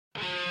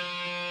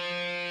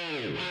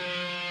It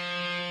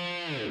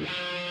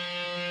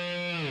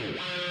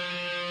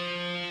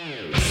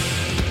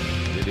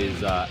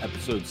is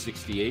episode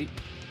 68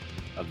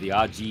 of the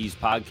Odd G's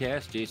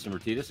podcast. Jason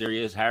Myrtetus. There he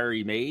is,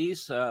 Harry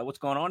Mays. What's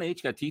going on,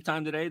 H? Got tea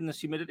time today in this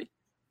humidity?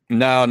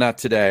 No, not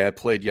today. I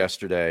played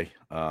yesterday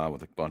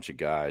with a bunch of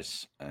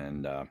guys,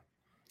 and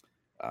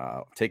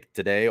take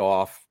today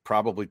off,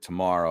 probably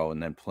tomorrow,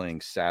 and then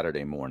playing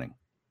Saturday morning.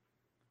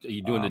 Are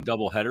you doing the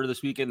double header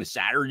this weekend, the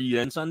Saturday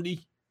and Sunday?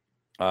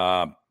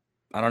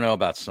 I don't know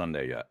about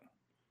Sunday yet.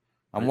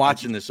 I'm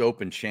watching this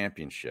Open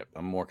Championship.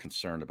 I'm more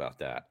concerned about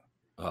that.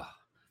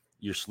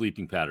 Your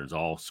sleeping pattern's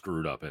all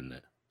screwed up, isn't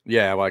it?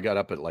 Yeah, well, I got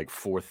up at like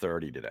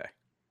 4:30 today.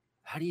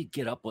 How do you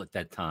get up at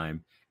that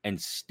time and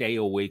stay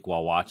awake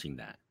while watching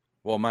that?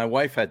 Well, my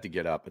wife had to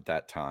get up at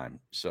that time,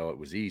 so it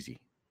was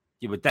easy.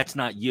 Yeah, but that's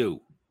not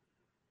you.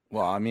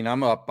 Well, I mean,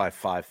 I'm up by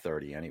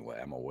 5:30 anyway.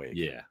 I'm awake.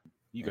 Yeah.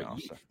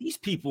 These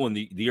people in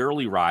the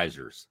early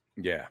risers.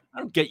 Yeah. I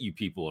don't get you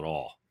people at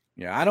all.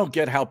 Yeah, I don't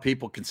get how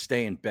people can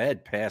stay in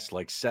bed past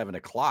like 7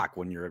 o'clock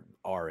when you're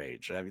our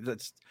age. I mean,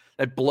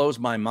 that blows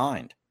my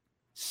mind.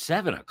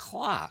 7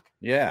 o'clock?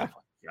 Yeah.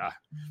 Oh my God.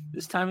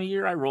 This time of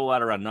year, I roll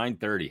out around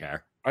 9:30, Harry.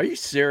 Are you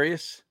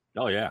serious?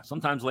 Oh, yeah.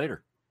 Sometimes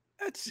later.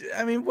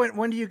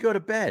 When do you go to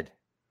bed?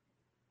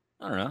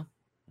 I don't know.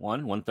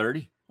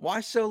 1:30. Why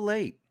so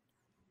late?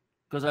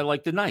 Because I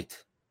like the night.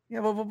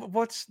 Yeah, well,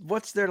 what's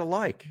there to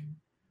like?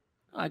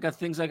 I got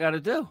things I got to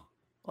do.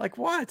 Like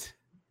what?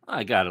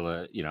 I got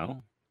to,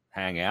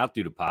 hang out,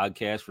 do the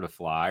podcast for the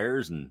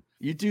Flyers. And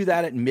you do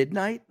that at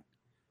midnight?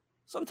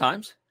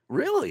 Sometimes.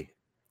 Really?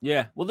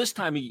 Yeah. Well, this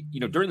time,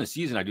 during the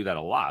season, I do that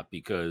a lot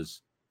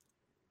because,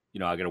 I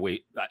got to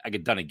wait. I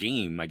get done a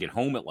game. I get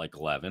home at like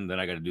 11. Then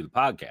I got to do the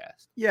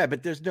podcast. Yeah,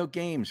 but there's no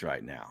games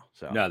right now.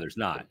 So no, there's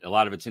not. A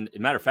lot of it's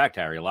matter of fact,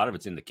 Harry, a lot of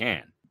it's in the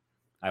can.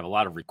 I have a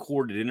lot of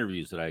recorded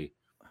interviews that I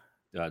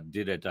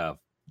did at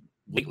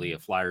lately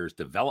at Flyers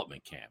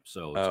development camp.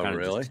 So it's kind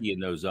of just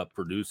teeing those up,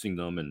 producing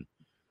them, and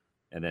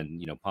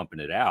then pumping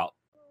it out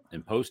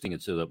and posting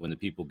it so that when the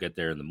people get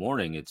there in the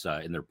morning, it's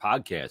in their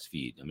podcast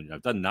feed. I mean,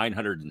 I've done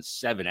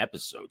 907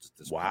 episodes at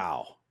this point.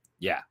 Wow.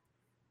 Yeah,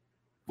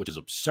 which is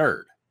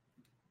absurd.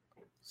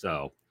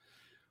 So,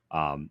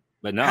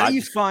 but no. How do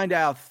you find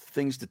out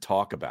things to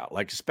talk about,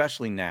 like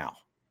especially now?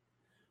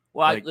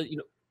 Well,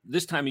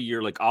 this time of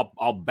year, like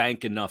I'll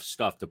bank enough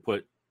stuff to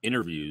put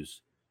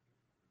interviews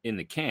in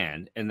the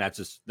can, and that's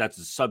a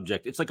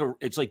subject. It's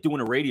like doing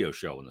a radio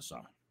show in the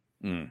summer.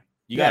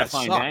 You got to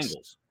find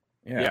angles.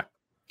 Yeah.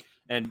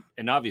 And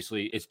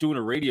obviously it's doing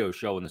a radio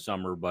show in the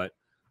summer, but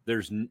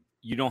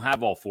you don't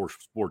have all four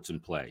sports in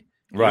play.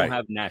 You don't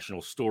have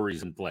national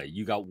stories in play.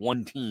 You got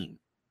one team.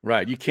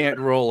 Right. You can't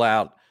roll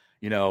out,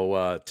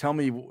 tell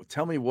me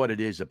what it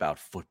is about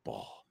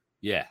football.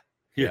 Yeah.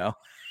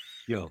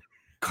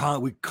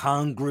 We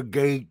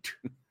congregate.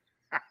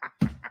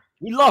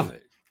 We love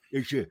it.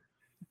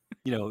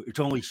 It's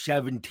only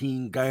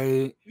 17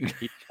 games.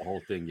 The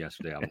whole thing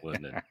yesterday, I'm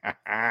listening.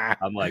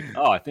 I'm like,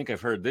 I think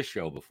I've heard this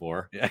show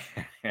before. Yeah.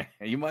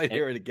 You might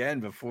hear it again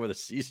before the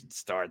season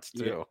starts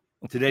too.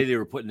 Yeah. Today they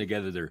were putting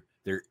together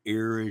their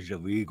eras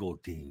of Eagle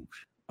teams.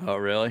 Oh,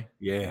 really?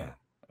 Yeah.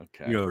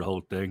 Okay. The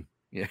whole thing.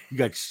 Yeah. You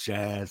got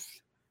Seth.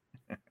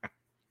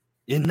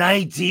 In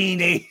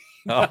 1980.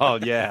 Oh,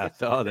 yeah.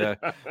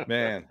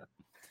 Man.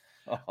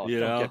 Oh,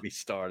 don't get me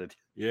started.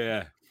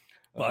 Yeah.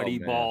 Buddy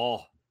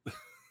Ball.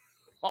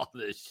 All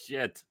this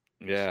shit.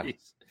 Yeah.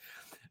 Jeez.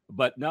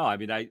 But no, I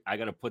mean, I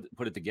got to put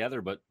it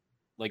together. But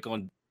like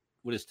on,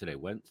 what is today?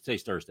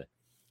 Today's Thursday.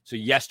 So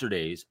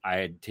yesterday's, I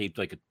had taped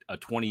like a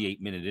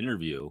 28-minute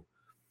interview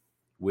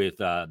with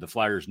the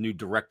Flyers' new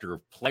director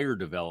of player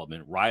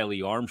development,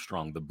 Riley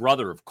Armstrong, the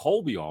brother of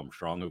Colby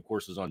Armstrong, who, of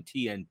course, is on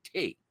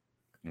TNT.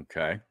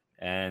 Okay.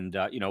 And,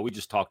 we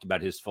just talked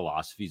about his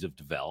philosophies of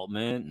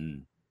development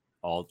and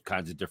all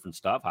kinds of different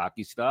stuff,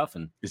 hockey stuff.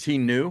 And is he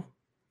new?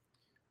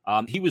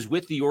 He was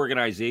with the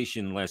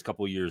organization the last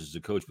couple of years as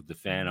a coach with the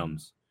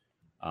Phantoms.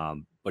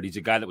 But he's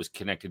a guy that was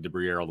connected to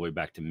Briere all the way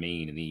back to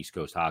Maine in the East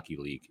Coast Hockey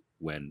League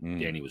when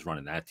Danny was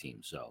running that team.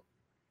 So,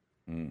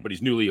 but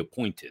he's newly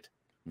appointed.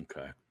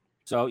 Okay.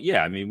 So,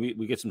 yeah, I mean,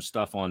 we get some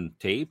stuff on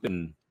tape,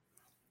 and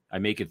I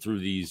make it through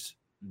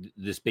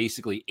this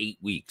basically 8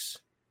 weeks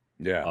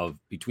of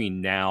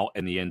between now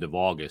and the end of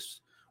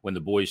August when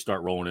the boys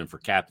start rolling in for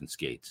captain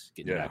skates,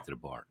 getting back to the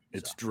barn.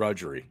 It's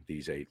drudgery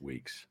these 8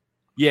 weeks.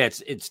 Yeah,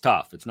 it's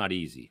tough. It's not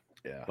easy.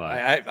 Yeah, but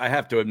I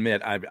have to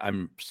admit,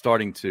 I'm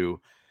starting to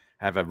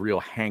have a real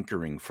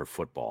hankering for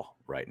football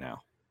right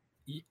now.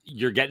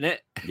 You're getting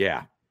it?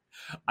 Yeah.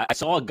 I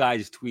saw a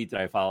guy's tweet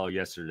that I followed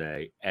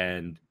yesterday,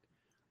 and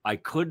I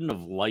couldn't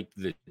have liked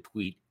the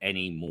tweet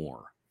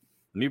anymore.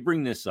 Let me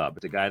bring this up.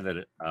 It's a guy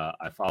that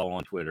I follow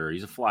on Twitter.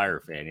 He's a Flyer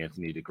fan,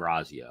 Anthony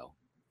DeGrazio.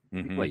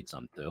 He played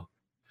some too.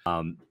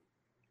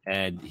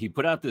 And he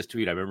put out this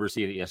tweet. I remember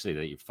seeing it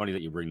yesterday. Funny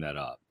that you bring that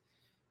up.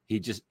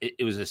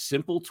 It was a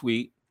simple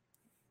tweet,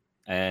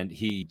 and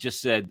he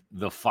just said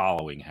the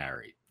following,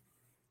 Harry.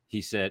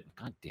 He said,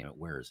 God damn it,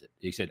 where is it?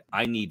 He said,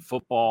 I need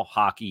football,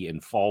 hockey,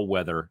 and fall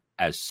weather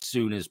as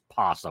soon as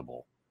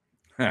possible.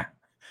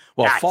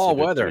 Well, That's fall a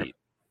good weather, tweet.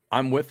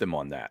 I'm with him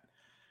on that.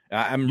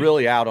 I'm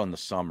really out on the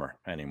summer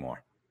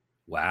anymore.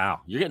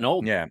 Wow, you're getting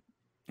old. Yeah.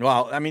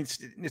 Well, I mean,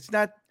 it's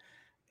not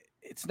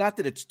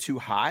that it's too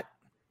hot.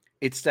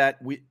 It's that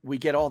we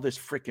get all this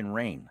freaking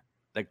rain.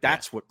 Like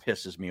that's what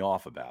pisses me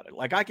off about it.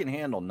 Like I can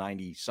handle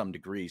 90 some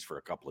degrees for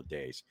a couple of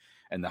days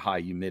and the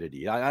high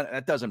humidity.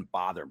 That doesn't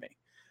bother me.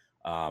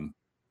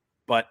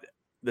 But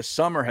the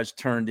summer has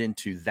turned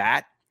into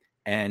that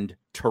and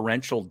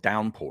torrential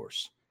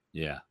downpours.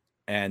 Yeah.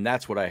 And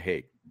that's what I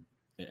hate.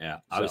 Yeah.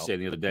 I was saying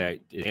the other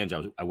day,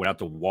 Angie, I went out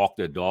to walk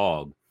the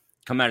dog,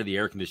 come out of the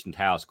air conditioned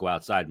house, go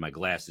outside, my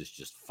glasses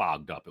just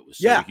fogged up. It was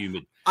so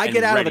humid. I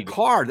get out of the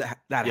car,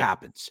 that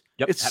happens.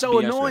 Yep. It's so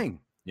annoying.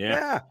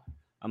 Yeah.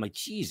 I'm like,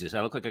 Jesus,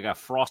 I look like I got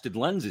frosted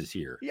lenses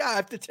here. Yeah, I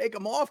have to take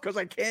them off because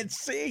I can't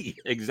see.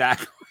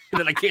 Exactly. And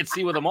then I can't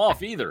see with them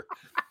off either.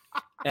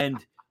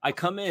 And I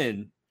come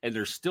in and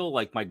there's still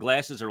like my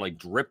glasses are like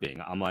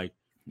dripping. I'm like,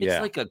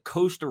 it's like a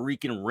Costa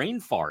Rican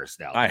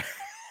rainforest out there.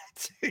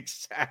 That's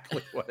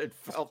exactly what it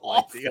felt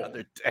like the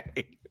other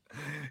day.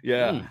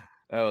 Yeah,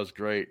 that was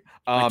great.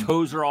 My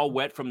toes are all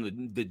wet from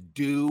the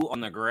dew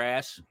on the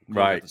grass.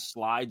 Right. The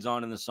slides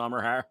on in the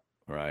summer, Harry.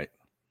 Right.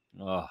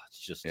 Oh, it's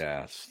just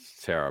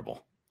it's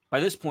terrible. By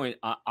this point,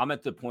 I'm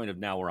at the point of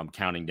now where I'm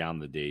counting down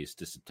the days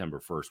to September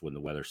 1st when the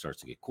weather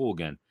starts to get cool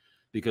again,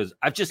 because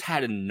I've just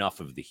had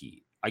enough of the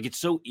heat. I get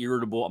so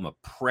irritable. I'm a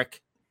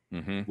prick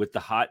with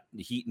the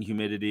heat and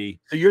humidity.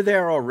 So you're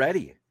there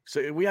already.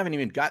 So we haven't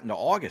even gotten to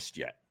August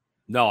yet.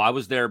 No, I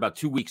was there about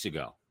 2 weeks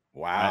ago.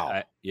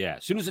 Wow. Yeah.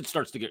 As soon as it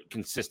starts to get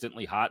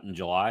consistently hot in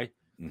July,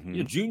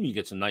 June, you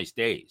get some nice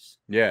days.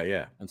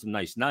 Yeah. And some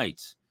nice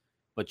nights.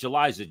 But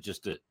July's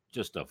just a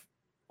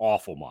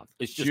awful month.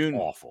 It's just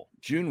awful.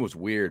 June was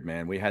weird,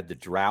 man. We had the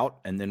drought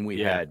and then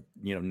we had,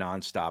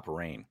 nonstop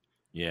rain.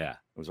 Yeah.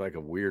 It was like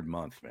a weird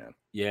month, man.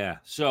 Yeah.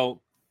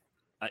 So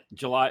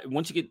July,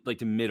 once you get like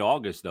to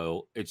mid-August,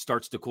 though, it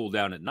starts to cool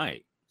down at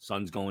night.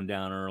 Sun's going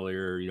down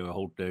earlier, the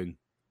whole thing.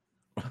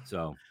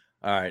 So,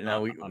 all right.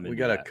 Now we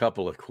got a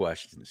couple of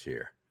questions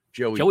here.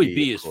 Joey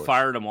B is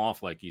fired him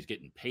off like he's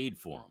getting paid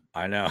for him.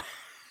 I know.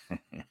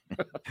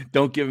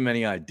 Don't give him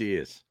any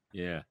ideas.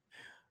 Yeah.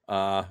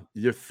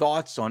 Your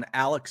thoughts on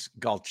Alex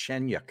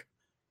Galchenyuk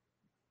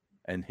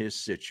and his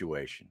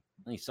situation?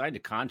 He signed a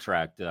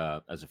contract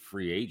as a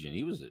free agent.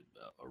 He was a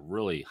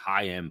really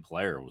high-end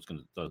player. A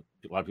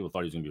lot of people thought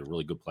he was going to be a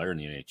really good player in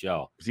the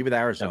NHL. Was he with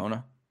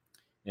Arizona?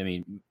 I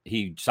mean,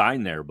 he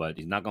signed there, but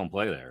he's not going to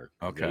play there.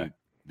 Okay.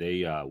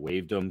 They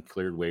waived him,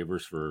 cleared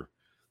waivers for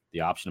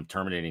the option of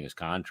terminating his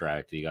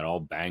contract. He got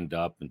all banged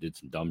up and did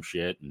some dumb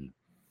shit, and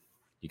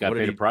he got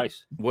paid a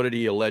price. What did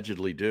he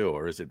allegedly do,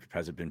 or has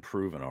it been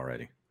proven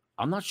already?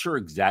 I'm not sure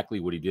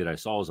exactly what he did. I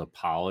saw his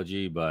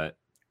apology, but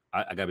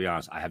I got to be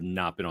honest, I have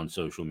not been on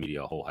social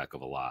media a whole heck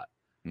of a lot.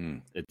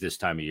 At this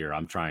time of year.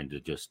 I'm trying to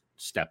just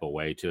step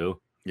away too.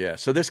 Yeah.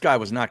 So this guy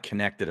was not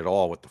connected at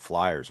all with the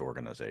Flyers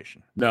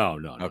organization. No.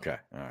 Okay.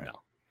 All right.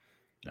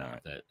 No.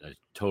 That's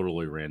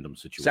totally random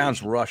situation.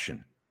 Sounds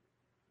Russian.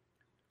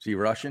 Is he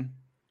Russian?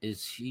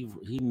 Is he?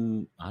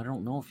 I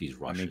don't know if he's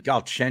Russian. I mean,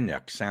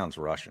 Galchenyuk sounds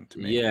Russian to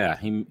me. Yeah,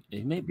 he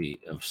may be.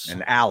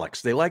 And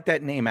Alex, they like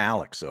that name,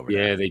 Alex, over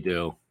there. Yeah, they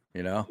do.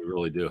 They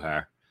really do,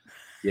 Har.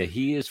 Yeah,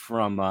 he is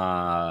from.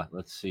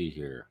 Let's see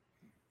here.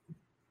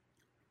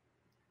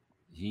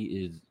 He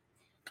is.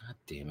 God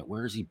damn it!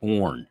 Where is he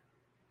born?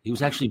 He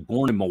was actually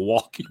born in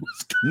Milwaukee,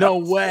 Wisconsin. No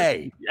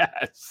way.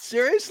 Yes.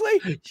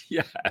 Seriously?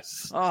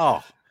 Yes.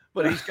 Oh,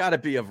 but he's got to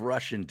be of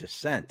Russian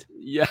descent.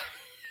 Yeah.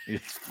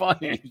 It's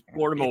funny. He's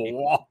born in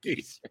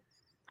Milwaukee.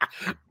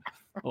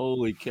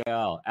 Holy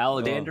cow.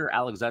 Alexander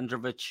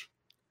Alexandrovich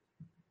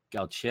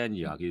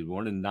Galchenyuk. He was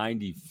born in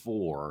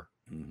 94.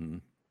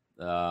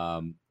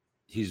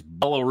 He's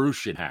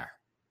Belarusian hair.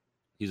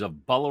 He's of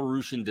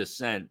Belarusian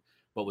descent,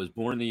 but was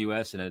born in the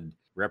U.S. and had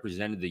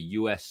represented the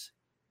U.S.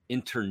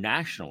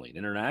 internationally, in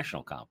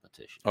international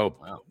competition. Oh,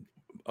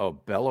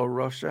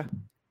 Belarus?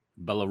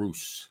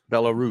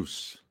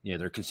 Belarus. Yeah,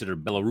 they're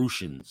considered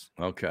Belarusians.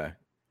 Okay.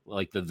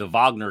 Like the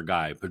Wagner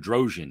guy,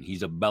 Pedrosian.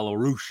 He's a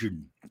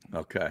Belarusian.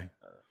 Okay.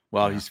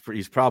 Well,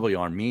 he's probably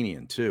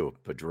Armenian too,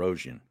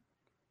 Pedrosian.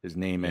 His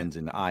name ends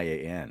in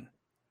IAN.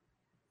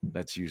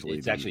 That's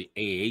usually actually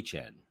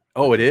AHN.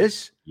 Oh, it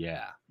is?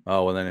 Yeah.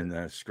 Oh, well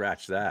then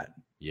scratch that.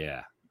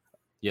 Yeah.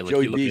 Yeah, like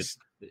Joey you look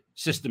at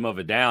System of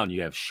a Down,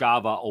 you have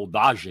Shava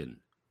Oldazhin.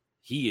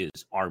 He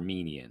is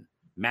Armenian.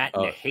 Matt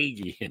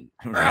Nahagian.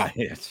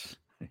 Right.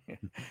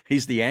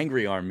 He's the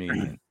angry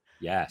Armenian.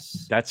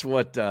 Yes. That's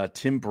what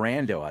Tim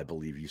Brando, I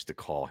believe, used to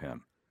call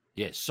him.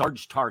 Yeah,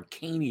 Sarge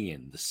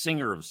Tarkanian, the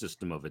singer of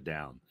System of a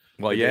Down.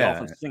 Well, They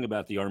often sing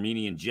about the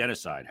Armenian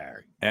genocide,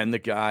 Harry. And the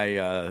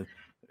guy,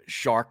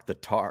 Tark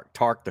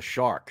the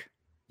Shark.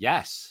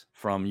 Yes.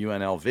 From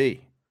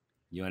UNLV.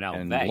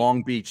 And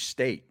Long Beach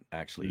State,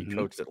 actually. He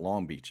coached at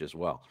Long Beach as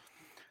well.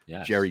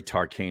 Yes. Jerry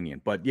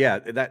Tarkanian. But yeah,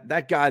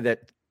 that guy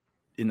that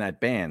in that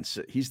band,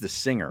 he's the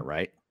singer,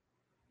 right?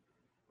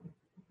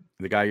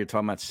 The guy you're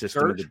talking about,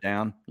 System of a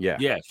Down? Yeah.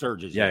 Yeah,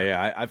 Surge is.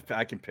 Yeah.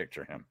 I can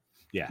picture him.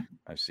 Yeah.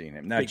 I've seen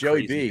him. Now, Big,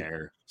 Joey crazy B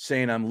hair.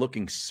 saying I'm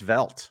looking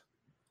svelte.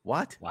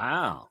 What?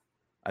 Wow.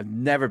 I've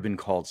never been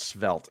called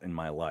svelte in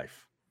my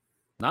life.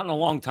 Not in a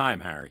long time,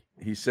 Harry.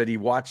 He said he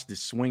watched the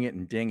Swing It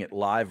and Ding It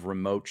live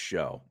remote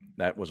show.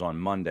 That was on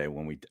Monday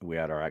when we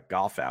had our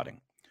golf outing.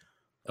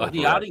 How'd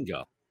the outing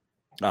go?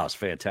 Oh, it's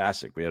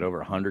fantastic. We had over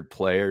 100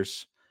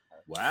 players.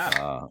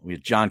 Wow. We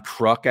had John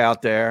Kruk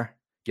out there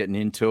getting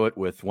into it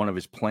with one of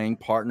his playing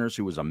partners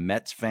who was a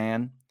Mets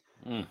fan.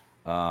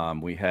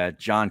 We had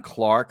John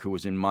Clark, who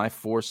was in my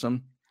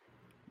foursome.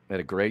 We had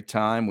a great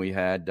time. We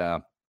had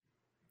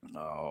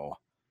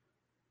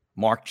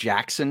Mark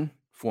Jackson,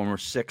 former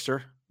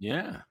Sixer.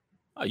 Yeah.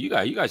 Oh, you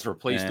guys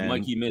replaced the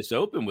Mikey Miss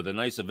Open with a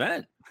nice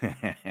event.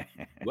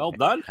 Well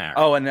done, Harry.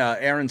 Oh, and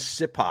Aaron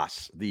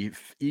Sipas, the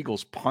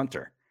Eagles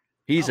punter.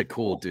 He's a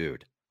cool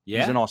dude.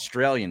 Yeah. He's an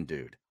Australian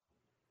dude.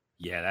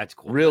 Yeah, that's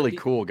cool. Really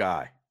cool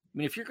guy. I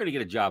mean, if you're going to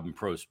get a job in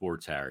pro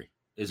sports, Harry,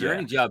 is there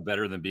any job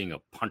better than being a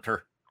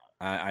punter?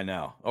 I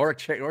know. Or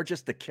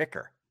just the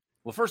kicker.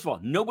 Well, first of all,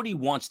 nobody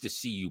wants to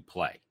see you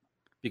play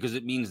because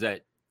it means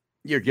that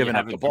you're giving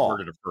up the ball.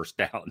 Converted a first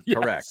down.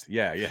 Correct.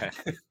 Yeah.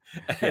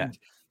 And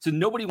so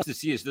nobody wants to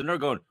see us. They're not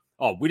going,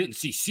 oh, we didn't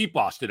see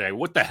Seaboss today.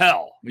 What the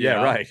hell? You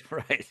know? Right.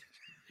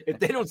 If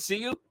they don't see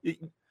you,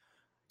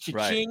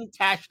 cha-ching,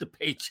 cash the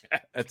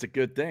paycheck. That's a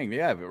good thing.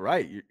 Yeah, but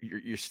right.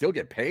 You still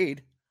get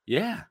paid.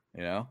 Yeah.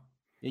 You know?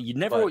 You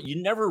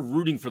never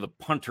rooting for the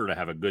punter to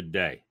have a good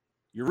day.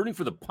 You're rooting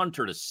for the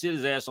punter to sit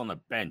his ass on the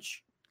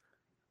bench.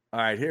 All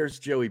right, here's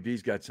Joey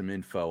B's got some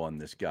info on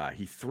this guy.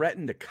 He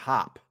threatened a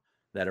cop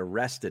that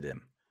arrested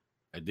him.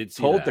 I did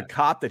see Told the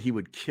cop that he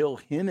would kill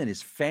him and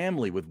his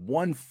family with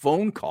one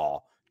phone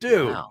call.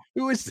 Dude,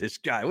 Who is this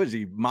guy? Was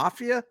he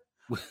mafia?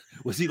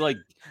 Was he like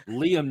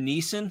Liam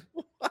Neeson?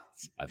 What?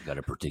 I've got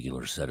a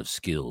particular set of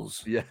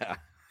skills. Yeah.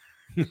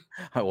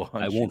 I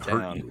won't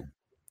hurt you.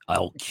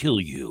 I'll kill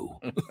you.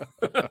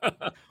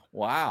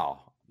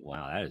 Wow.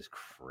 Wow, that is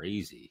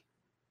crazy.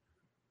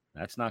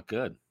 That's not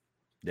good.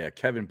 Yeah,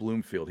 Kevin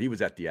Bloomfield, he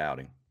was at the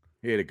outing.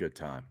 He had a good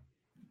time.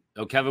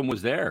 Oh, Kevin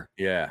was there.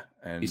 Yeah.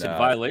 And he's in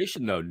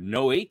violation, though.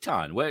 No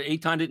Eitan. What,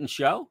 Eitan didn't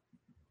show?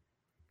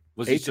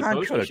 Was he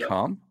supposed to could have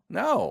come.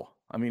 No.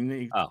 I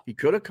mean, he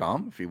could have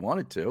come if he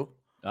wanted to.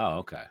 Oh,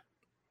 okay.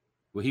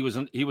 Well, he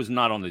was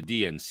not on the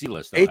DNC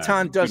list.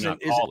 Eitan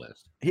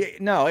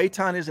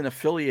Eitan isn't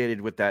affiliated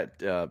with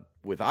that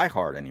with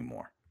iHeart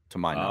anymore, to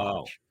my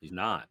knowledge. He's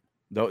not.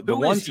 The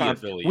one time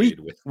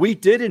we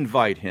did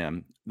invite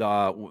him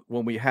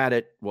when we had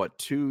it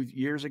 2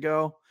 years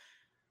ago,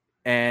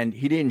 and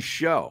he didn't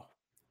show.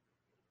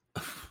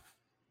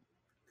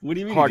 What do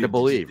you mean? Hard to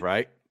believe,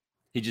 right?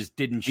 He just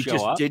didn't show up.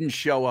 He just didn't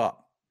show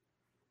up.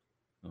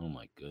 Oh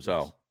my goodness!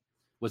 So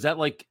was that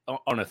like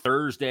on a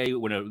Thursday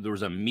when there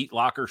was a Meat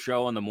Locker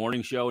show on the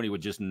morning show, and he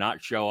would just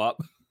not show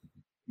up?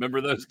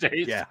 Remember those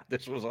days? Yeah,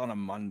 this was on a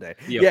Monday.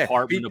 The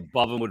apartment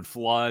above him would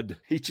flood.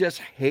 He just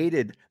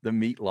hated the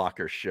Meat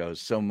Locker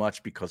shows so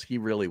much because he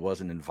really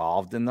wasn't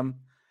involved in them.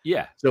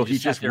 Yeah. So he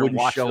just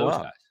wouldn't show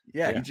up. Guys.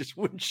 Yeah, he just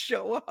wouldn't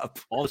show up.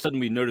 All of a sudden,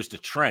 we noticed a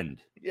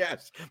trend.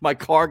 Yes, my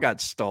car got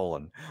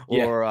stolen,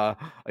 or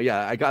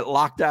I got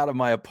locked out of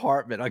my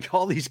apartment. Like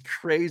all these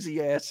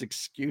crazy ass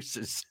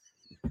excuses.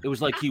 It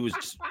was like he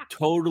was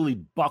totally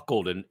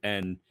buckled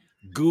and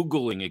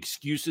Googling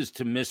excuses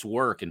to miss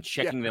work and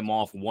checking them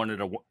off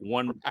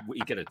one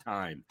week at a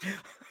time.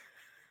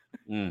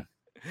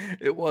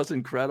 It was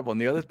incredible. And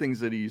the other things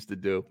that he used to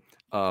do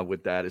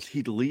with that is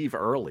he'd leave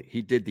early.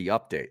 He did the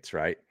updates,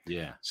 right?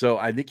 Yeah. So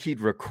I think he'd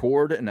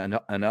record an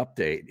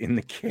update in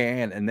the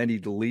can, and then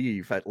he'd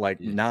leave at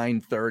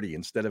 9:30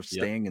 instead of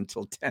staying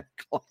until 10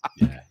 o'clock.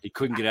 Yeah, he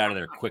couldn't get out of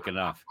there quick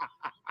enough.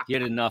 He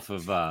had enough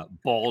of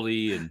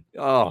Baldy and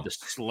the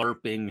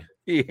slurping.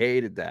 He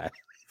hated that.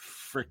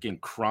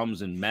 Freaking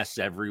crumbs and mess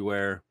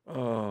everywhere.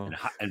 Oh,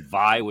 and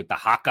Vi with the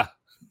haka.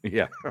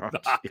 Yeah,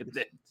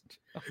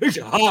 it's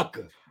a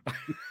haka.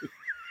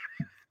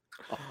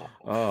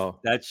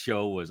 That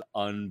show was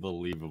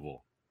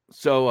unbelievable.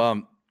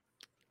 So,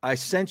 I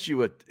sent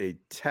you a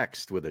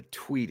text with a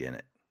tweet in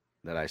it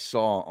that I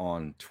saw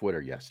on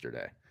Twitter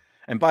yesterday.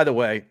 And by the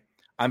way,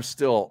 I'm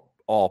still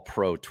all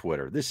pro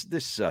Twitter. This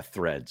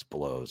Threads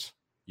blows.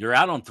 You're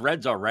out on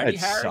Threads already,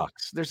 Harry? It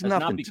sucks. There's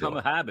nothing not become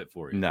a habit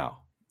for you. No.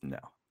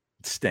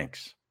 It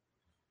stinks.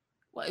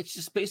 Well, it's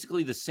just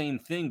basically the same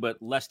thing, but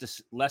less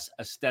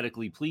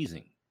aesthetically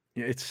pleasing.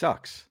 Yeah, it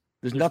sucks.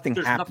 There's nothing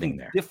happening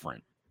there.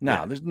 Different.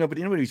 No, there's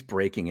nobody's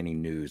breaking any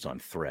news on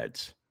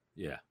Threads.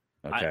 Yeah.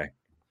 Okay.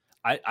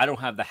 I don't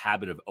have the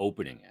habit of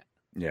opening it.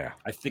 Yeah.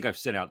 I think I've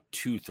sent out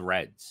 2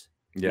 threads.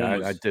 Yeah,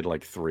 I did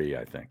like 3,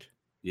 I think.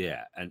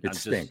 Yeah. And it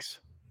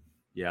stinks.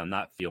 I'm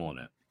not feeling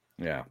it.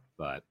 Yeah.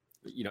 But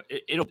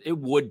it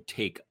would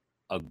take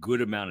a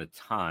good amount of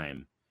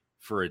time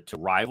for it to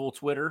rival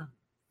Twitter,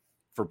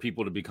 for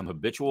people to become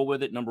habitual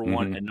with it, number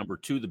one. And number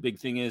 2, the big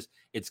thing is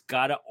it's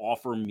got to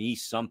offer me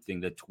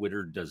something that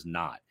Twitter does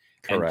not.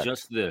 Correct. And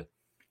just the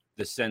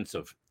sense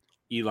of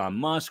Elon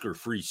Musk or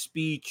free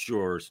speech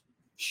or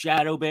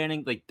shadow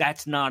banning, like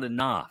that's not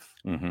enough.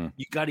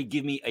 You got to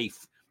give me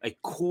a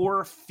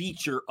core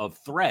feature of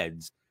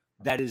Threads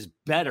that is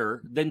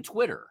better than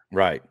Twitter.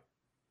 Right.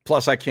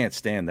 Plus, I can't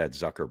stand that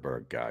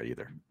Zuckerberg guy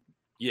either.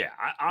 Yeah,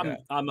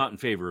 I'm not in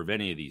favor of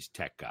any of these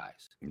tech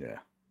guys. Yeah.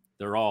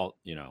 They're all,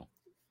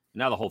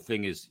 now the whole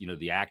thing is,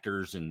 the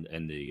actors and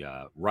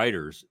the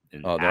writers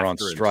and they're on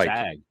strike.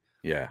 SAG,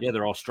 yeah,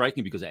 they're all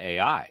striking because of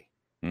AI.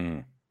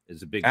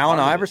 Is a big Alan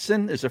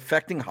Iverson is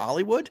affecting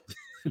Hollywood.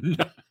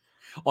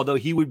 Although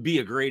he would be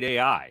a great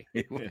AI.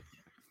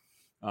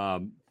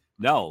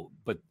 No,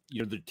 but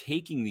they're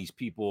taking these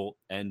people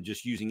and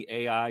just using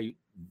AI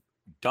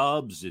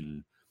dubs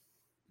and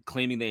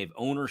claiming they have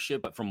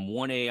ownership from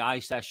one AI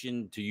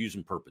session to use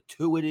in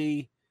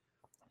perpetuity,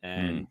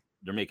 and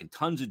they're making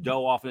tons of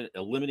dough off it,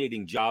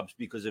 eliminating jobs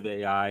because of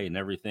AI and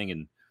everything.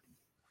 And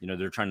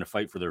they're trying to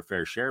fight for their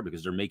fair share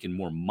because they're making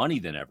more money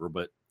than ever,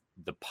 but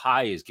the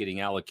pie is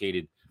getting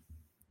allocated,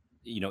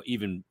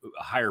 even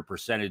a higher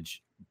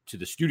percentage to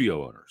the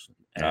studio owners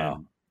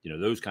and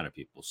those kind of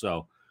people.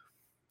 So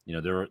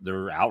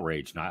they're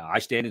outraged, and I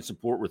stand in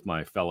support with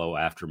my fellow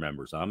AFTRA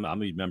members. I'm a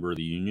member of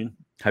the union.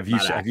 Have you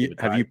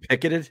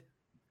picketed?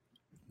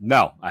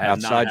 No, I have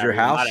outside not, your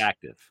house. Not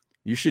active.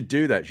 You should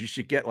do that. You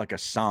should get like a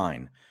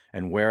sign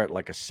and wear it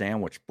like a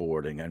sandwich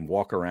board and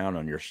walk around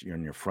on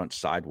your front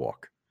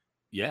sidewalk.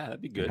 Yeah,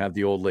 that'd be good. And have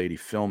the old lady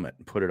film it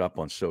and put it up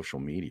on social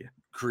media.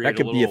 That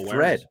could be a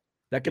thread.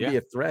 That could be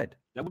a thread.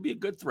 That would be a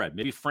good thread.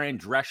 Maybe Fran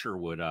Drescher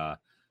would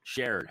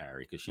share it,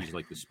 Harry, because she's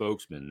like the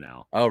spokesman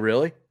now. Oh,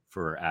 really?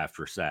 For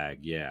AFTRA SAG,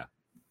 yeah.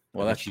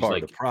 Well, that's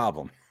part of the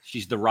problem.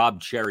 She's the Rob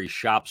Cherry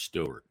shop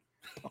steward.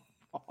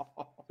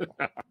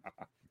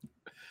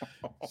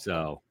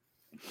 So,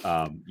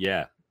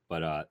 yeah.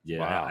 But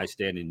wow. I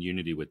stand in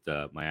unity with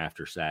my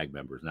AFTRA SAG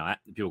members. Now,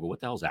 people go,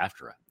 what the hell is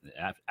AFTRA?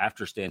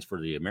 AFTRA stands for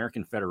the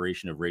American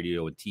Federation of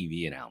Radio and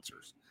TV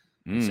Announcers.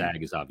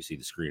 SAG is obviously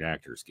the Screen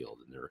Actors Guild,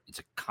 and it's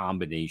a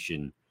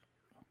combination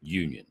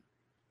union.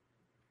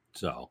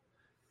 So,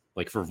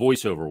 like for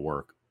voiceover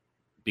work,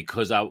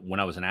 because when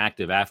I was an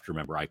active AFTRA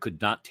member, I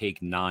could not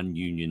take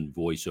non-union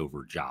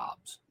voiceover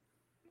jobs.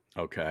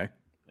 Okay.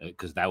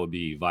 Because that would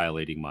be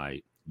violating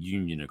my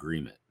union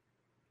agreement.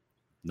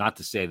 Not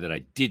to say that I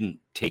didn't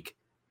take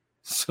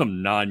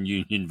some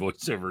non-union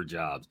voiceover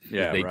jobs.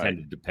 Yeah, they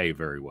tended to pay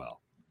very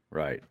well.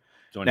 Right.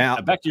 So now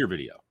back to your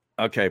video.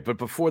 Okay, but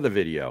before the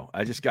video,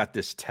 I just got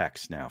this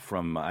text now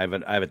from I have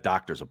a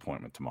doctor's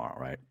appointment tomorrow,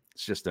 right?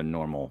 It's just a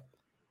normal,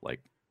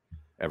 like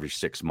every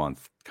 6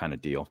 month kind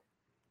of deal.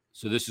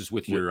 So this is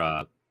with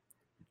your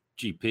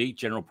GP,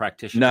 general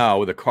practitioner? No,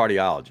 with a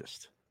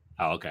cardiologist.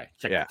 Oh, okay.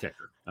 Check the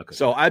ticker. Okay.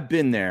 So I've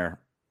been there,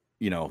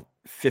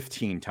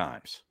 15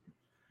 times.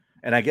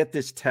 And I get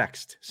this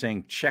text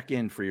saying, check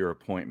in for your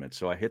appointment.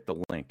 So I hit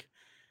the link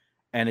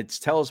and it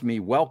tells me,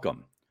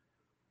 welcome.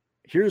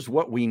 Here's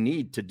what we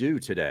need to do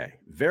today.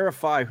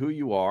 Verify who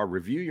you are,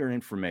 review your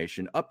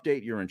information,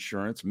 update your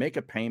insurance, make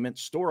a payment,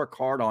 store a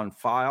card on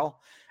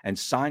file, and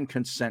sign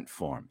consent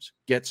forms.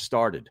 Get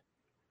started.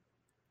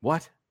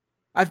 What?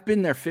 I've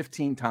been there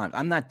 15 times.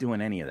 I'm not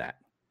doing any of that.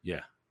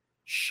 Yeah.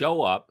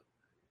 Show up.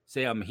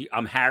 Say, I'm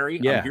Harry.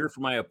 Yeah. I'm here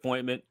for my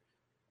appointment.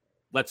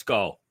 Let's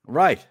go.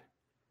 Right.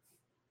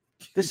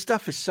 This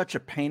stuff is such a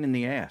pain in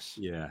the ass.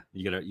 Yeah.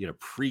 You gotta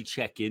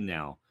pre-check in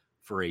now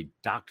for a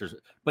doctor's.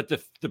 But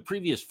the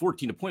previous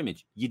 14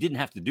 appointments, you didn't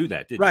have to do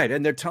that, did you? Right.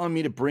 And they're telling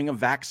me to bring a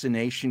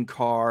vaccination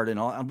card and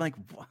all. I'm like,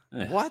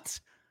 what?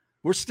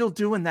 We're still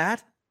doing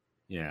that?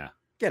 Yeah.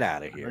 Get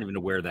out of here. I don't even know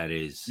where that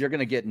is. You're going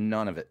to get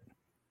none of it.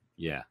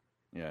 Yeah.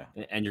 Yeah.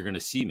 And you're going to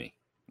see me.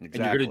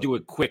 Exactly. And you're going to do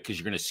it quick because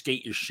you're going to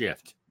skate your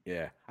shift.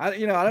 Yeah. I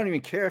don't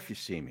even care if you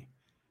see me.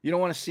 You don't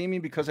want to see me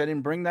because I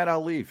didn't bring that,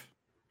 I'll leave.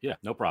 Yeah,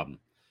 no problem.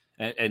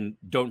 And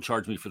don't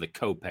charge me for the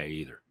copay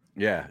either.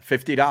 Yeah,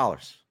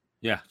 $50.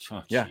 Yeah.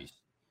 Oh, yeah. Geez.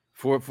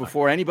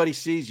 Before anybody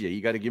sees you,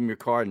 you got to give them your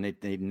card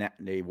and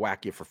they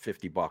whack you for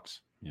 $50.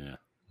 Yeah.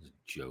 It's a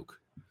joke.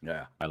 Yeah.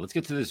 All right, let's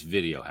get to this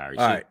video, Harry.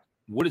 All right.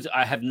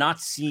 I have not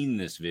seen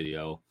this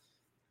video.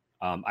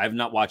 I have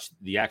not watched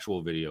the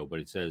actual video, but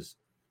it says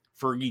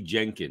Fergie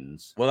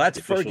Jenkins. Well, that's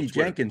Fergie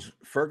Jenkins,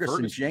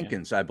 Ferguson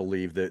Jenkins, yeah. I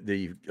believe,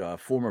 the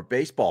former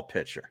baseball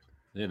pitcher.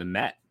 Yeah, the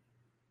Met.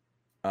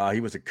 He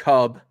was a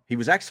Cub. He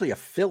was actually a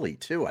Philly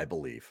too, I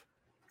believe.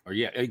 Or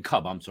yeah, a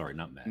Cub. I'm sorry,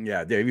 not Met.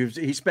 Yeah,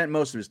 he spent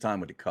most of his time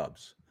with the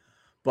Cubs.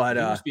 But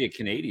he must be a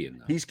Canadian,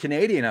 though. He's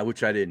Canadian,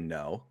 which I didn't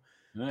know.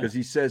 Because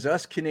he says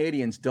us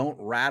Canadians don't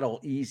rattle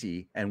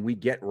easy and we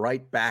get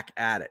right back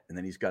at it. And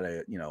then he's got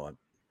a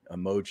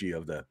emoji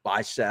of the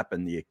bicep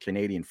and the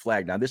Canadian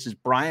flag. Now, this is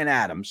Bryan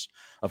Adams,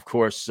 of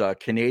course,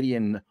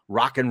 Canadian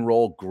rock and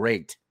roll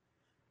great.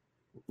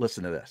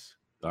 Listen to this.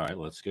 All right,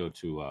 let's go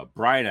to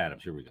Bryan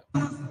Adams. Here we go.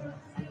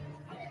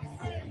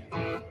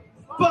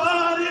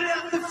 But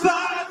at the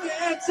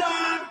 5-man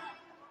time,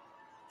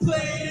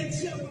 playing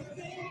to a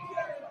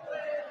finger,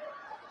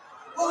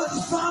 or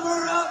the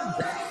summer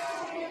of.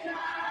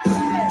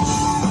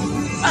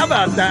 How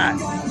about that?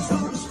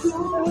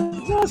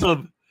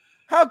 Awesome.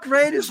 How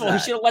great is that? He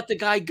should have let the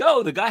guy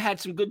go. The guy had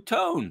some good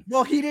tone.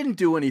 Well, he didn't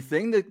do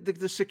anything.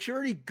 The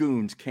security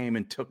goons came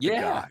and took the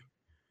guy.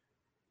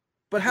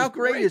 But how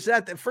great is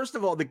that? First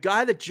of all, the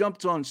guy that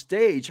jumped on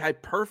stage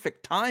had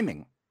perfect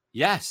timing.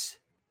 Yes.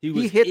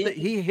 He hit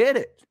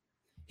it.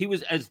 He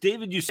was, as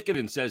David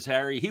Usickinen says,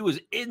 Harry, he was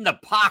in the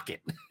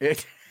pocket.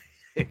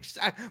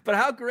 But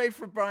how great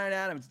for Bryan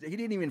Adams. He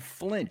didn't even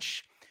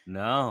flinch.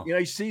 No.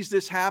 He sees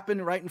this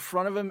happen right in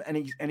front of him, and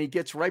he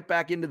gets right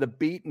back into the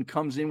beat and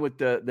comes in with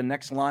the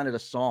next line of the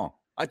song.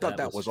 I thought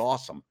that was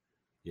awesome.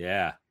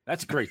 Yeah.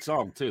 That's a great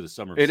song, too, the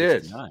summer of it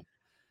 69. Is.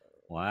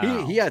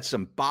 Wow. He had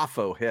some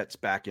boffo hits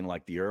back in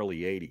like the early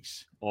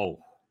 80s. Oh.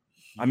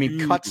 I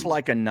mean, Cuts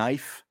Like a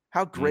Knife.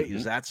 How great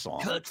is that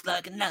song? Cuts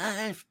like a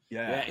knife.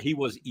 Yeah. He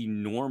was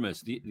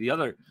enormous. The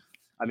other,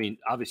 I mean,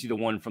 obviously the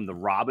one from the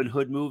Robin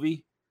Hood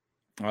movie.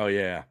 Oh,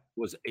 yeah.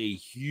 Was a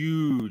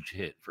huge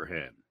hit for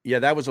him. Yeah,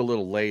 that was a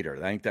little later.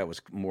 I think that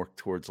was more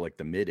towards like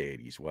the mid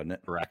 80s, wasn't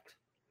it? Correct.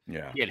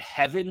 Yeah. He had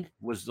Heaven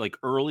was like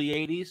early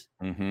 80s,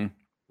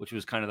 which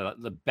was kind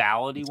of the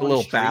ballady one. A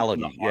little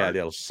ballady. Yeah, a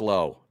little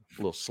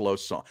slow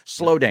song.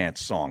 Slow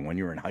dance song when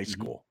you were in high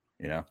school,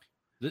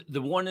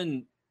 The one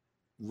in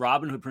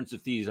Robin Hood, Prince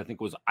of Thieves, I think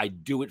was I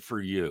Do It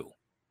For You,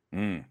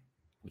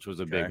 which was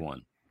a big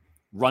one.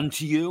 Run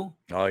to You.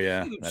 Oh,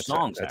 yeah.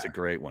 That's a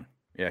great one.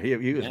 Yeah,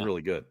 he was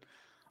really good.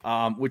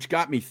 Which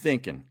got me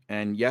thinking.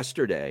 And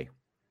yesterday,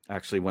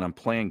 actually, when I'm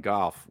playing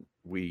golf,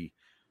 we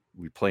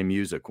play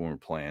music when we're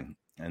playing.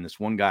 And this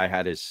one guy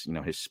had his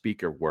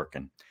speaker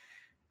working.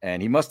 And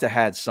he must have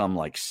had some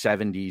like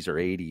 70s or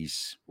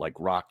 80s like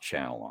rock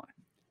channel on.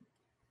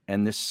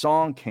 And this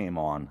song came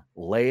on,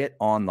 Lay It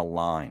on the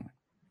Line.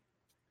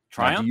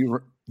 Triumph?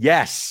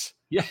 Yes.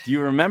 Yeah. Do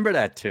you remember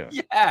that tune?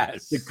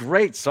 Yes. It's a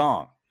great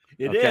song.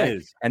 It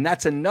is. And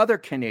that's another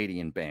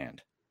Canadian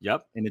band.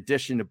 Yep. In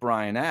addition to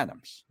Bryan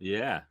Adams.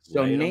 Yeah.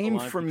 So name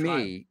for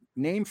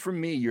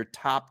me your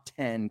top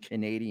 10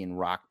 Canadian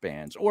rock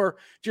bands or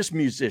just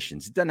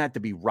musicians. It doesn't have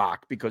to be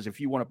rock, because if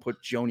you want to put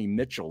Joni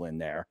Mitchell in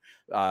there,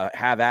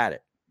 have at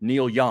it.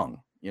 Neil Young,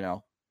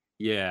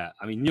 Yeah.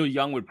 I mean, Neil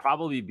Young would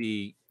probably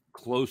be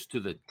close to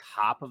the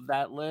top of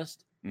that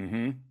list.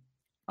 Mm-hmm.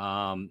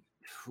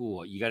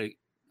 You got to,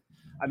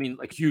 I mean,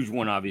 like huge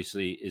one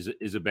obviously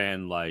is a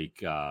band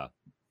like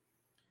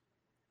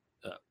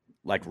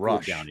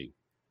Rush. Downey.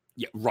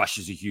 Yeah, Rush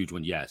is a huge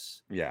one.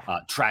 Yes. Yeah.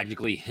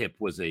 Tragically Hip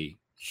was a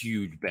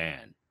huge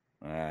band.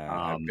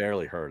 I've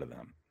barely heard of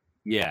them.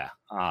 Yeah.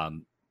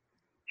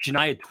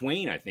 Shania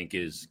Twain, I think,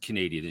 is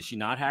Canadian. Is she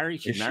not, Harry?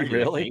 She's married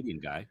to a Canadian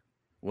guy.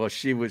 Well,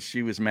 she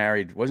was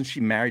married. Wasn't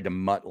she married to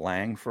Mutt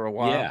Lange for a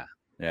while?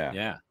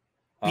 Yeah.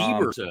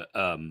 Bieber's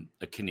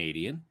a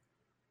Canadian.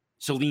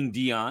 Celine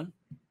Dion.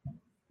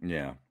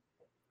 Yeah.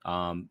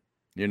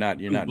 You're not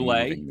Buble,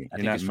 moving me.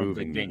 You're not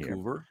moving me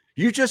Vancouver.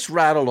 Here. You just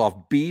rattled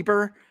off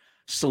Bieber,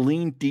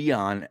 Celine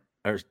Dion,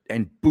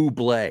 and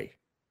Buble.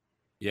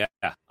 Yeah,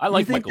 I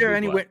like. You think Michael they're Bublé.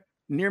 anywhere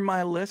near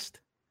my list?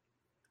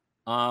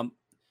 Gordon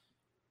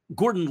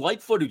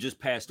Lightfoot, who just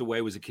passed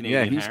away, was a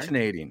Canadian. Yeah, he's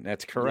Canadian.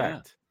 That's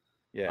correct.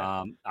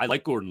 Yeah. I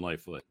like Gordon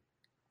Lightfoot.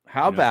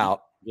 How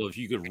about? Well, if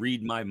you could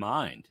read my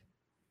mind.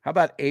 How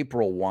about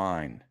April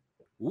Wine?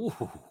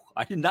 Ooh,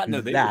 I did not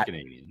know they were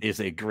Canadian. Is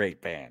a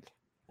great band.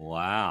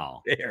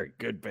 Wow, they're a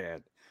good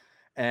band.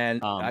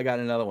 And I got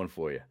another one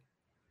for you.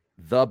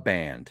 The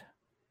Band.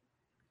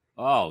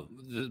 Oh,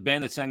 the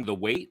band that sang "The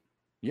Weight."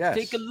 Yes.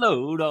 Take a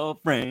load off,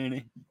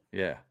 Franny.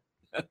 Yeah.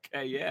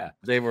 Okay. Yeah.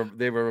 They were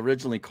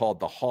originally called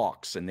the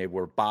Hawks, and they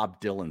were Bob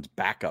Dylan's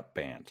backup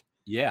band.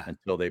 Yeah.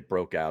 Until they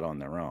broke out on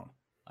their own.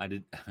 I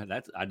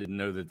didn't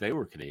know that they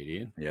were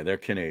Canadian. Yeah, they're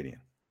Canadian.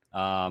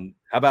 How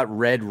about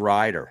Red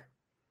Rider?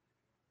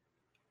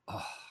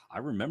 Oh, I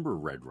remember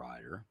Red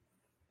Rider.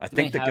 I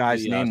think the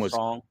guy's name was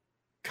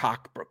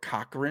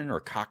Cochran or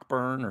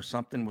Cockburn or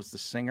something was the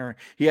singer.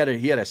 He had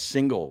a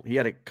single. He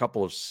had a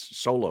couple of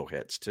solo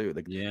hits too.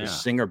 The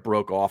singer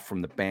broke off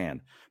from the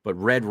band, but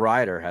Red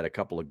Rider had a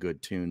couple of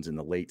good tunes in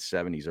the late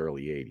 70s,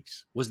 early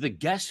 80s. Was the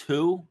Guess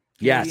Who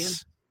Canadian?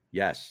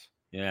 Yes.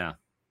 Yeah.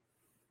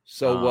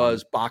 So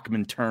was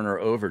Bachman Turner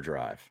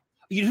Overdrive.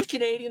 You know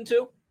Canadian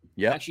too?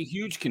 Yeah. Actually,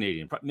 huge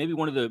Canadian. Maybe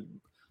one of the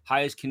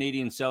highest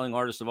Canadian selling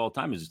artists of all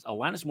time is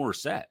Alanis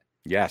Morissette.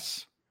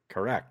 Yes,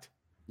 correct.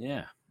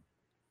 Yeah.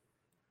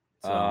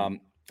 So,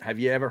 have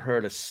you ever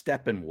heard of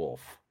Steppenwolf?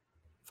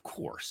 Of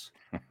course.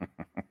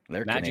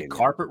 They're Magic Canadian.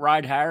 Carpet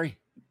Ride, Harry.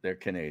 They're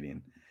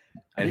Canadian.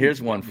 And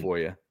here's one for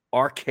you.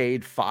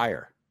 Arcade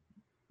Fire.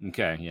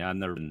 Okay. Yeah, I've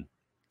never been.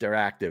 They're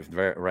active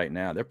right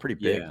now. They're pretty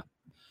big.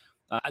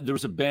 Yeah. There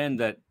was a band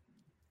that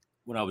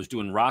when I was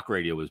doing rock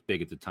radio was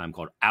big at the time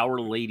called Our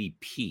Lady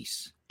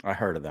Peace. I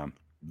heard of them.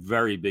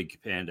 Very big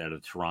band out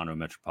of the Toronto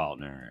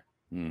metropolitan area.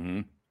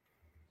 Mm-hmm.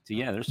 So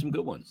yeah, there's some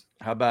good ones.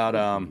 How about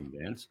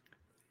bands?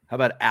 How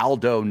about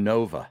Aldo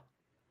Nova?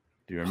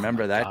 Do you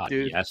remember that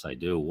dude? Yes, I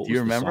do. Do you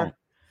remember?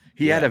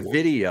 He had a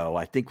video,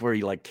 I think, where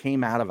he like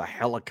came out of a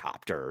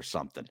helicopter or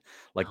something.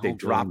 Like they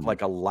dropped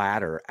like a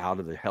ladder out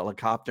of the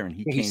helicopter, and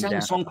he sang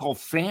a song called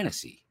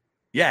Fantasy.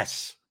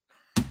 Yes.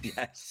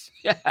 Yes.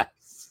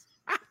 Yes.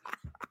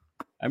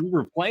 I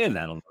remember playing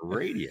that on the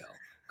radio.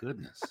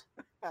 Goodness.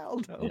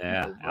 Aldo.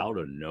 Yeah, Nova.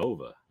 Aldo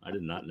Nova. I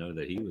did not know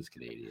that he was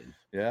Canadian.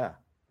 Yeah.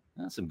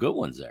 Some good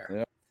ones there.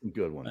 Yeah, some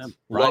good ones.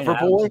 Brian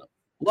Loverboy. Adams.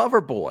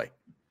 Loverboy.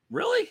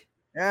 Really?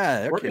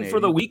 Yeah, they're Working Canadian. for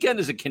the Weekend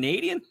as a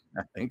Canadian?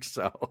 I think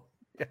so.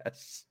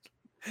 Yes.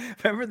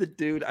 Remember the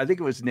dude? I think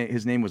it was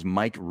his name was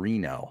Mike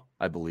Reno,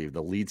 I believe,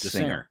 the lead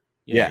singer.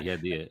 Yeah, Yeah.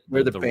 the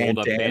Wear rolled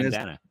up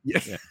bandana.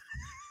 Yeah.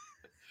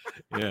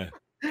 Yeah.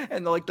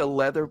 And like the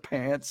leather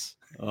pants.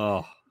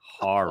 Oh,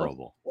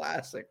 horrible.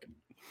 Classic.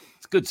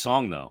 It's a good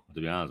song though,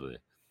 to be honest with you.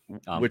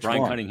 Which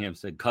Brian one? Cunningham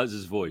said,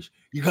 "Cuz's voice.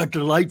 You got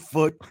the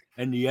Lightfoot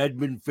and the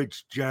Edmund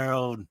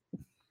Fitzgerald."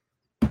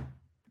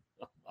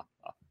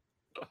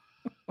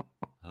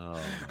 Oh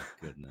my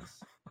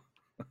goodness,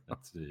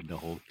 that's the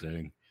whole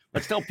thing.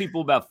 Let's tell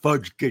people about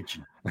Fudge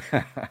Kitchen.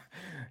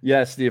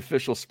 Yes, the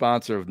official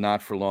sponsor of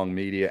Not For Long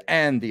Media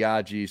and the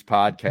OGs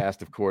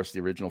podcast, of course,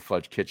 the original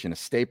Fudge Kitchen, a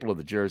staple of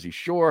the Jersey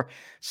Shore.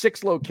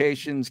 6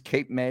 locations,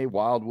 Cape May,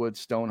 Wildwood,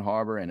 Stone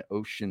Harbor, and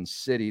Ocean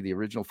City. The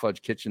original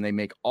Fudge Kitchen, they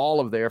make all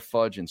of their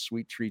fudge and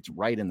sweet treats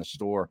right in the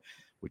store,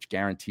 which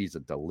guarantees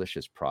a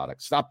delicious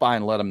product. Stop by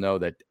and let them know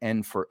that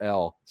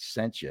N4L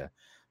sent you.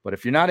 But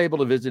if you're not able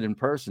to visit in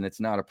person,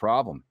 it's not a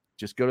problem.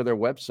 Just go to their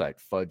website,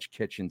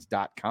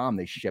 fudgekitchens.com.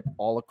 They ship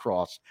all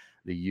across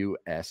the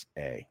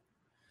USA.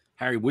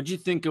 Harry, what'd you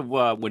think of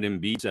what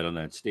Embiid said on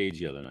that stage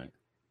the other night?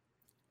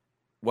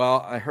 Well,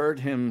 I heard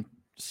him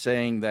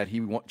saying that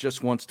he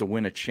just wants to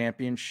win a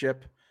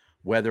championship,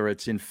 whether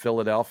it's in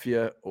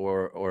Philadelphia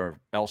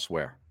or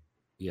elsewhere.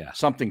 Yeah.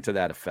 Something to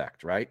that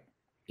effect, right?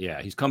 Yeah,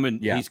 he's coming.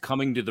 Yeah. He's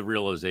coming to the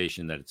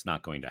realization that it's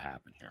not going to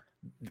happen here.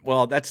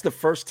 Well, that's the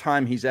first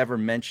time he's ever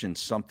mentioned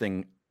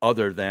something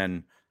other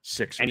than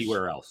Sixers.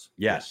 Anywhere else.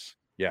 Yes.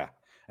 Yeah.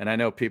 And I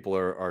know people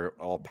are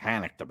all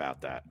panicked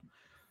about that.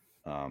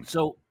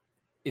 So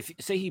if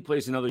say he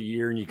plays another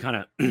year and you kind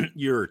of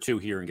year or two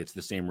here and gets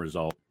the same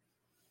result,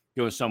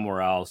 goes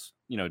somewhere else,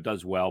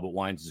 does well, but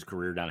winds his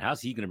career down,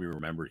 how's he going to be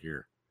remembered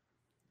here?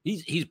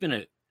 He's been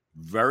a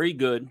very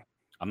good,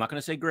 I'm not going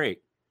to say great,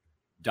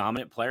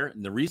 dominant player.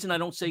 And the reason I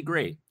don't say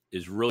great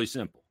is really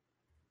simple.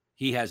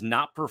 He has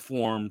not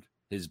performed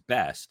his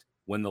best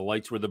when the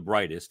lights were the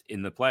brightest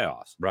in the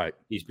playoffs. Right.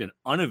 He's been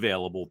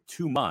unavailable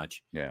too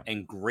much. Yeah.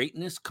 And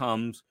greatness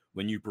comes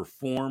when you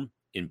perform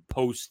in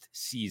post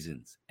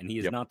seasons, and he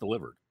has not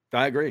delivered.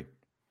 I agree.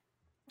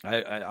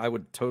 I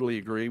would totally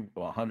agree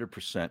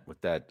 100% with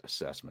that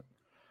assessment.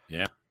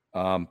 Yeah.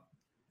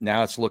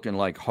 Now it's looking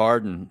like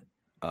Harden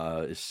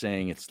is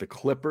saying it's the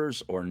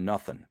Clippers or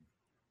nothing.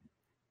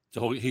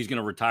 So he's going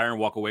to retire and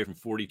walk away from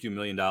 $42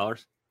 million.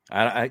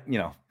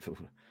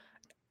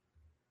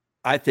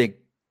 I think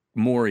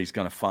Morey's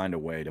going to find a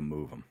way to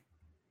move him.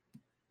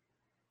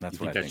 That's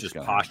what I think. That's just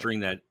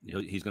posturing that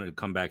he's going to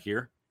come back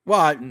here. Well,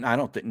 I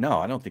don't think. No,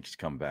 I don't think he's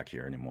coming back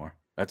here anymore.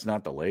 That's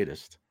not the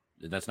latest.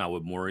 That's not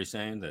what Morey's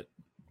saying. That.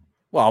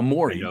 Well,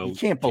 Morey, you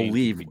can't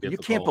believe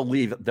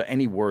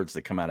any words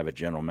that come out of a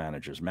general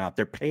manager's mouth.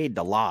 They're paid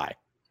to lie.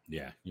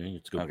 Yeah,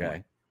 it's good. Okay.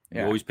 Point.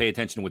 Yeah. You always pay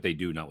attention to what they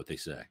do, not what they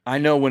say. I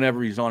know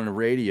whenever he's on the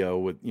radio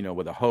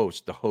with a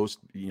host, the host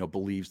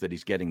believes that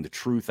he's getting the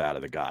truth out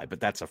of the guy, but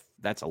that's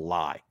a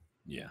lie.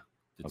 Yeah,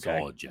 it's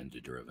all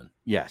agenda driven.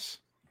 Yes,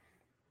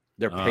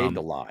 they're paid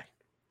to lie.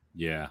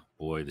 Yeah,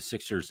 boy, the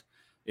Sixers.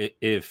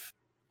 If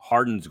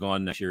Harden's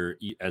gone next year,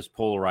 as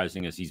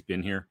polarizing as he's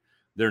been here,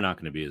 they're not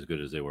going to be as good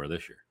as they were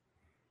this year.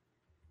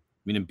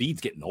 I mean,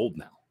 Embiid's getting old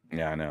now.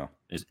 Yeah, I know.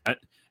 I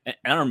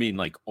don't mean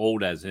like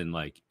old as in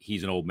like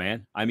he's an old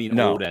man. I mean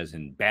old as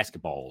in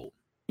basketball old.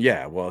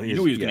 Yeah, well, he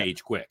knew he was going to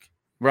age quick.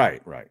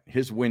 Right.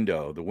 The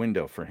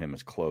window for him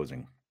is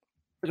closing.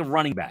 Like a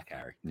running back,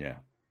 Harry. Yeah.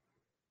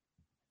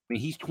 I mean,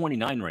 he's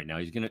 29 right now.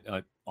 He's going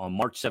to on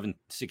March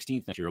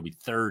 16th next year, he'll be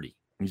 30.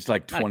 He's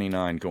like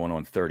 29 going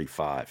on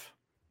 35.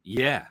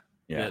 Yeah.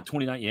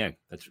 29. Yeah,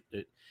 that's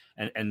it.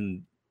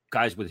 And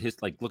guys with his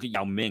look at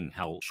Yao Ming,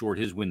 how short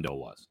his window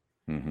was.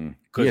 Mm-hmm.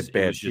 He had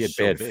bad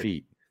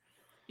feet.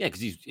 Yeah,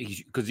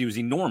 because he was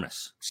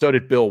enormous. So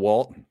did Bill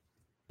Walton.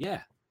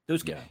 Yeah,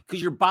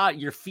 because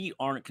your feet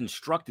aren't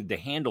constructed to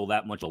handle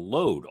that much a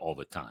load all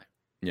the time.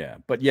 Yeah,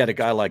 but yet a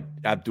guy like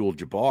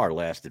Abdul-Jabbar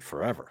lasted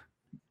forever.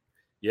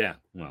 Yeah,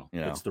 well,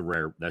 that's the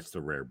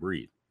rare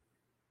breed.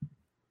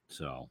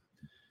 So,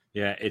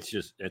 yeah,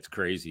 it's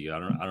crazy. I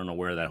don't know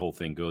where that whole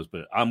thing goes,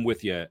 but I'm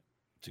with you.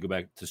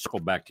 To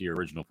circle back to your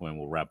original point,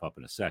 we'll wrap up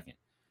in a second.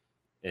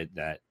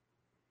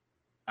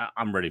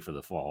 I'm ready for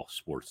the fall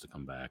sports to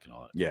come back and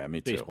all that. Yeah,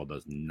 me too. Baseball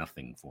does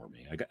nothing for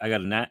me. I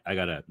got not a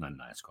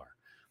NASCAR.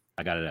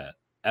 I got a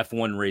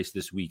F1 race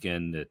this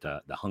weekend at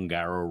the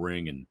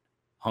Hungaroring in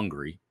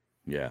Hungary.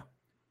 Yeah.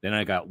 Then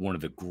I got one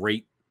of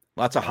the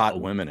lots of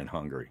hot women in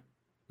Hungary.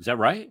 Is that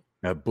right?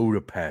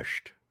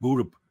 Budapest.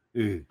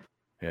 Yeah,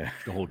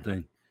 the whole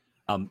thing.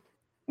 And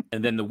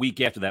then the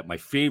week after that, my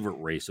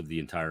favorite race of the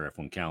entire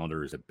F1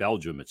 calendar is at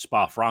Belgium at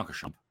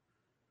Spa-Francorchamps.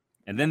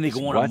 And then they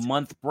go on a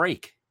month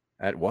break.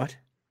 At what?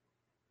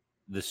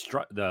 The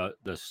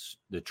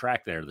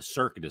track there, the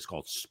circuit is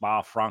called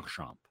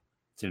Spa-Francorchamps.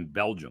 It's in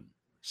Belgium.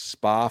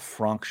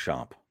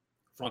 Spa-Francorchamps.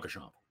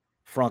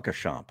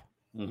 Francorchamps.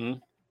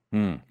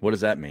 Mm-hmm. What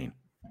does that mean?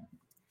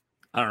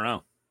 I don't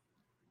know.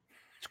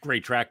 It's a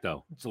great track,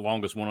 though. It's the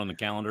longest one on the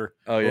calendar.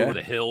 Oh, yeah? Over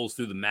the hills,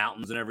 through the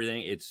mountains and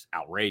everything. It's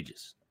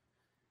outrageous.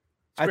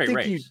 It's a I great think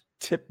race. you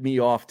tipped me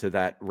off to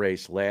that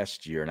race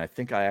last year, and I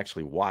think I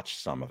actually watched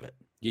some of it.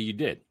 Yeah, you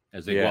did.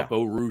 As they go up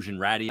Eau Rouge and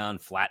Radion,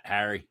 Flat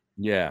Harry.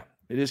 Yeah,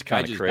 it is I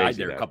kind of just crazy. died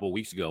there a couple of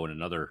weeks ago in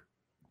another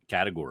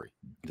category.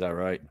 Is that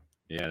right?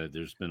 Yeah,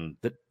 there's been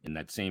in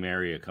that same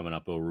area coming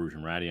up Eau Rouge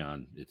and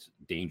Radion. It's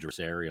a dangerous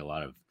area. A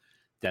lot of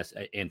deaths.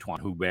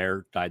 Antoine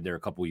Hubert died there a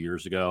couple of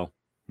years ago.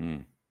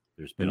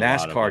 There's been the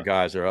NASCAR a lot of,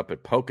 guys are up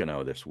at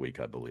Pocono this week,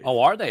 I believe.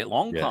 Oh, are they at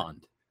Long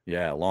Pond?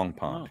 Yeah, Long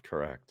Pond,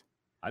 correct.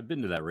 I've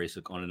been to that race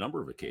on a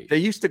number of occasions. They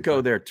used to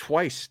go there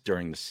twice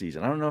during the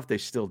season. I don't know if they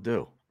still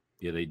do.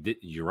 Yeah, they did.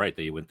 You're right.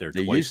 They went there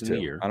They twice used in to.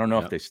 the year. I don't know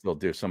if they still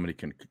do. Somebody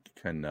can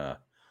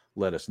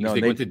let us know.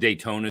 They went to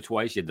Daytona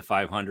twice. You had the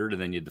 500,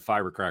 and then you had the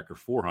Firecracker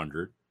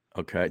 400.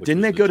 Okay.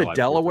 Didn't they go to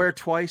Delaware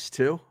twice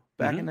too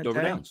back in the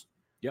Dover day? Downs.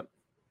 Yep.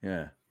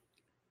 Yeah.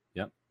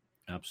 Yep.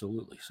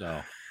 Absolutely.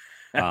 So,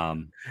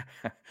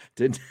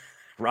 did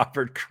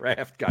Robert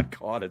Kraft got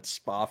caught at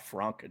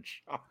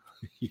Spa-Francorchamps?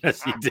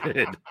 Yes, he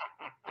did.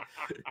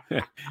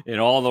 In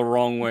all the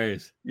wrong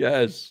ways.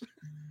 Yes.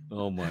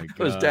 Oh my God.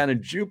 It was down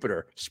in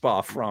Jupiter,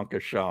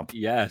 Spa-Francorchamps.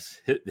 Yes.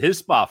 His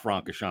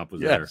Spa-Francorchamps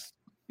was there.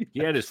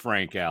 He had his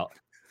Frank out.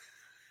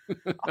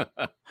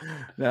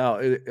 Now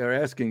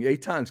they're asking,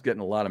 Eitan's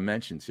getting a lot of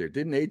mentions here.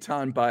 Didn't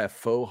Eitan buy a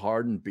faux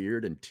hardened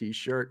beard and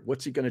t-shirt?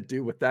 What's he going to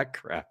do with that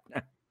crap?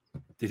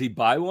 Did he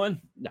buy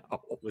one? No.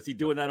 Was he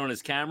doing that on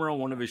his camera on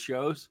one of his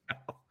shows?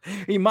 No.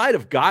 He might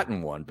have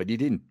gotten one, but he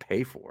didn't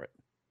pay for it.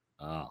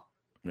 Oh.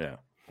 Yeah.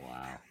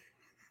 Wow.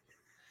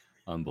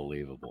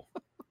 Unbelievable.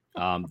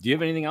 Do you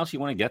have anything else you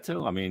want to get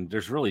to? I mean,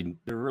 there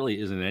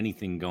really isn't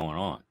anything going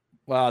on.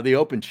 Well, the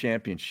Open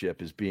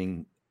Championship is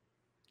being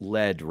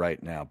led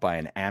right now by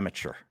an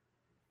amateur.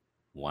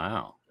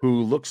 Wow.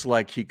 Who looks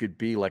like he could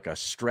be like a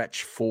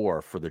stretch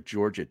 4 for the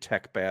Georgia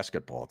Tech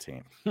basketball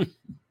team.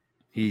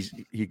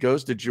 He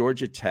goes to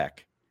Georgia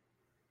Tech,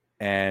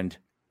 and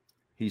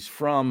he's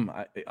from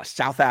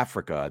South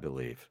Africa, I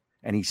believe,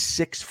 and he's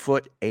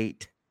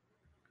 6'8".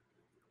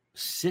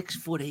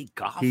 6'8"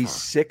 golfer. He's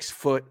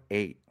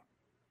 6'8".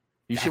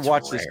 You should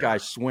watch this guy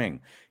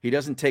swing. He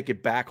doesn't take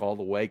it back all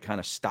the way, kind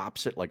of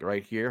stops it like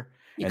right here.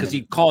 Because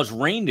he caused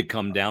rain to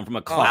come down from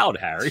a cloud,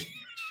 Harry.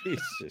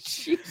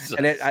 Jesus.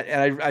 And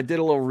I did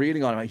a little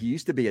reading on him. He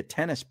used to be a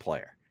tennis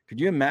player. Could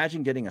you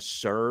imagine getting a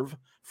serve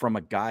from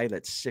a guy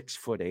that's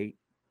 6'8"?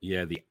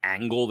 Yeah, the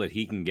angle that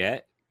he can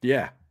get.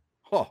 Yeah.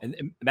 Oh. And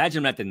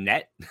imagine him at the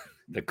net,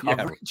 the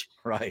coverage.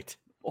 Yeah, right.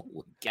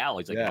 Holy cow,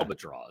 he's like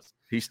albatross.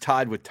 He's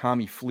tied with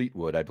Tommy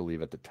Fleetwood, I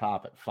believe, at the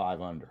top at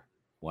 5 under.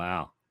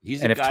 Wow.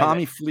 And if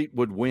Tommy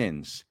Fleetwood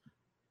wins,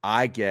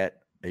 I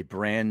get a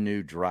brand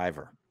new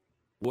driver.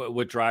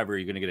 What driver? Are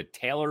you going to get a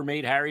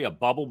tailor-made, Harry? A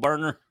bubble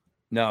burner?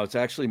 No, it's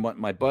actually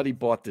my buddy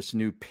bought this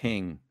new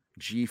Ping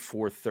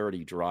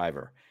G430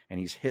 driver, and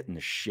he's hitting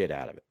the shit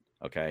out of it,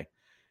 okay?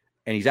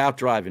 And he's out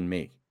driving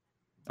me.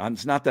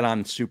 It's not that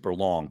I'm super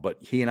long, but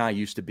he and I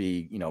used to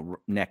be,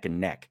 neck and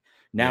neck.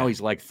 Now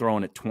he's like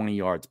throwing it 20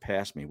 yards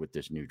past me with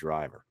this new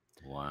driver.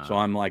 Wow. So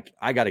I'm like,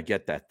 I got to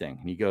get that thing.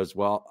 And he goes,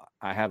 well,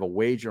 I have a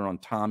wager on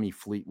Tommy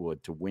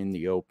Fleetwood to win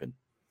the Open.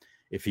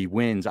 If he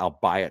wins, I'll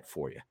buy it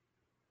for you.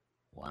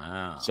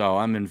 Wow. So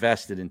I'm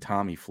invested in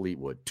Tommy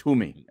Fleetwood,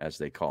 Toomey, as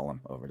they call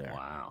him over there.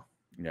 Wow.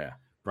 Yeah.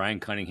 Brian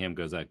Cunningham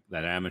goes, that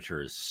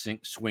amateur is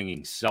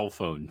swinging cell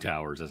phone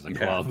towers as a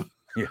club.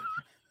 Yeah.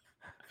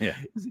 Yeah.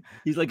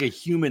 He's like a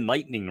human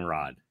lightning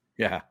rod.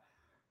 Yeah.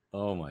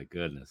 Oh, my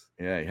goodness.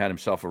 Yeah, he had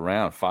himself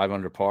around 5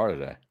 under par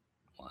today.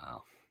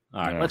 Wow.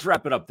 All right, let's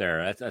wrap it up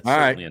there. That's All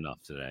certainly right.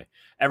 enough today.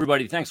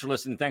 Everybody, thanks for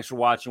listening. Thanks for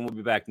watching. We'll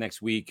be back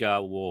next week.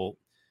 We'll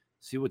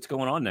see what's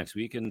going on next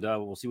week, and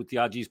we'll see what the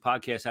Odd G's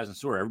podcast has in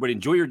store. Everybody,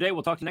 enjoy your day.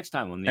 We'll talk to you next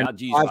time on the Odd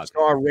G's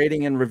 5-star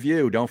rating and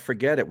review. Don't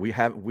forget it.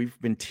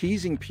 We've been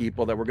teasing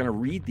people that we're going to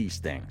read these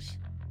things.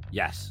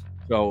 Yes.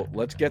 So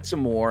let's get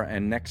some more,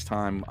 and next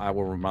time I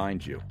will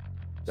remind you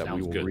that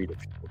we will read it.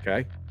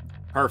 Okay?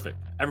 Perfect.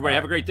 Everybody,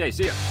 have a great day.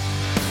 See ya.